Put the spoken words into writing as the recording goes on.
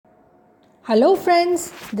Hello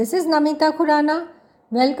friends, this is Namita Khurana.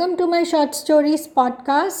 Welcome to my short stories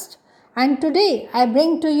podcast, and today I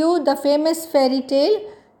bring to you the famous fairy tale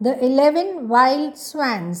The 11 Wild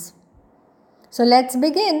Swans. So let's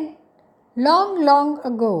begin. Long, long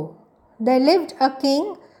ago, there lived a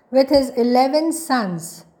king with his 11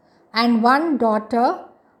 sons and one daughter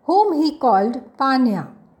whom he called Panya.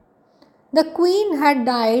 The queen had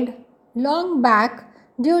died long back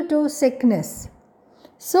due to sickness.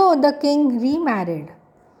 So the king remarried.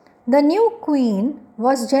 The new queen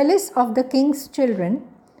was jealous of the king's children,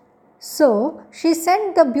 so she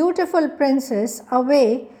sent the beautiful princess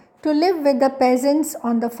away to live with the peasants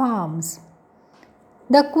on the farms.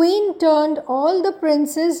 The queen turned all the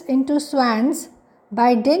princes into swans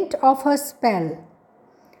by dint of her spell.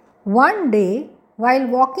 One day, while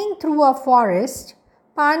walking through a forest,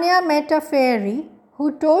 Panya met a fairy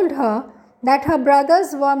who told her that her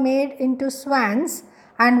brothers were made into swans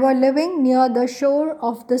and were living near the shore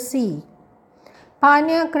of the sea.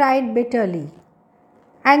 Panya cried bitterly.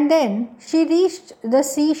 And then she reached the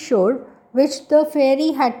seashore which the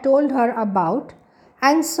fairy had told her about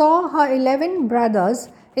and saw her 11 brothers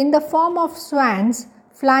in the form of swans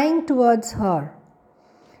flying towards her.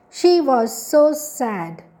 She was so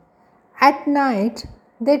sad. At night,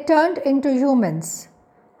 they turned into humans.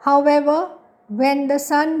 However, when the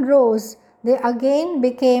sun rose, they again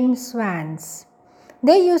became swans.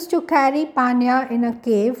 They used to carry Panya in a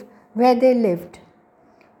cave where they lived.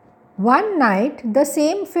 One night, the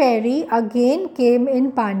same fairy again came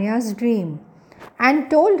in Panya's dream and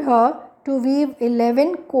told her to weave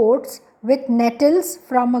 11 coats with nettles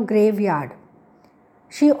from a graveyard.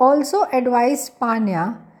 She also advised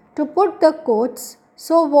Panya to put the coats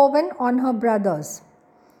so woven on her brothers.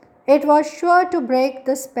 It was sure to break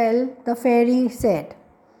the spell, the fairy said.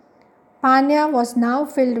 Panya was now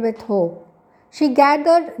filled with hope. She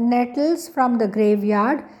gathered nettles from the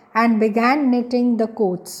graveyard and began knitting the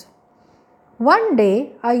coats. One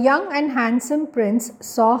day, a young and handsome prince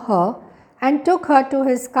saw her and took her to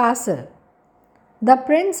his castle. The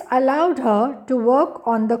prince allowed her to work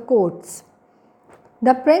on the coats.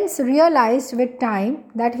 The prince realized with time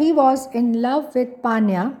that he was in love with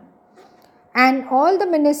Panya, and all the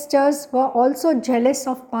ministers were also jealous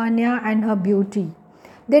of Panya and her beauty.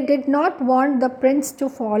 They did not want the prince to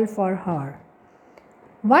fall for her.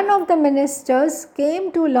 One of the ministers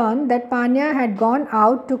came to learn that Panya had gone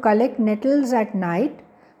out to collect nettles at night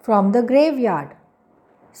from the graveyard.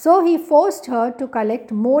 So he forced her to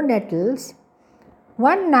collect more nettles.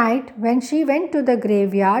 One night, when she went to the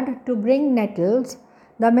graveyard to bring nettles,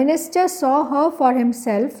 the minister saw her for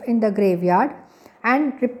himself in the graveyard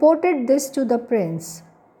and reported this to the prince.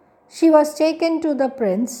 She was taken to the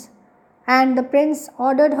prince, and the prince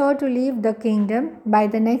ordered her to leave the kingdom by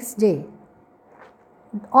the next day.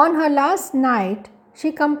 On her last night,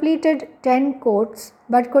 she completed 10 coats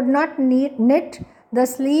but could not knit the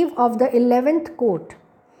sleeve of the 11th coat.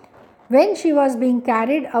 When she was being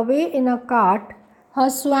carried away in a cart, her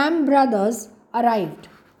swan brothers arrived.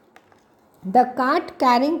 The cart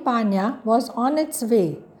carrying Panya was on its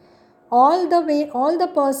way. All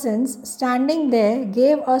the persons standing there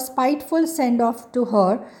gave a spiteful send-off to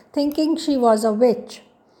her, thinking she was a witch.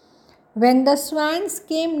 When the swans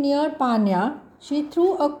came near Panya, she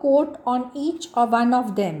threw a coat on each one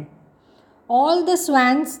of them. All the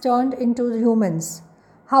swans turned into humans.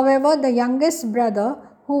 However, the youngest brother,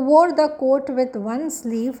 who wore the coat with one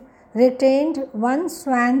sleeve, retained one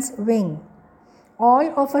swan's wing.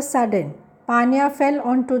 All of a sudden, Panya fell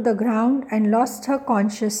onto the ground and lost her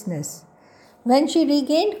consciousness. When she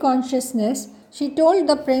regained consciousness, she told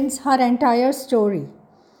the prince her entire story.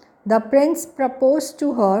 The prince proposed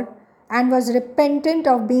to her and was repentant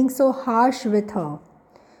of being so harsh with her.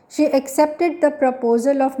 She accepted the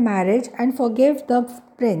proposal of marriage and forgave the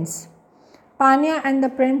prince. Panya and the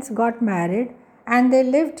prince got married and they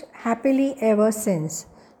lived happily ever since.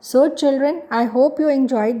 So children, I hope you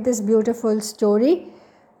enjoyed this beautiful story.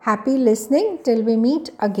 Happy listening till we meet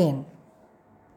again.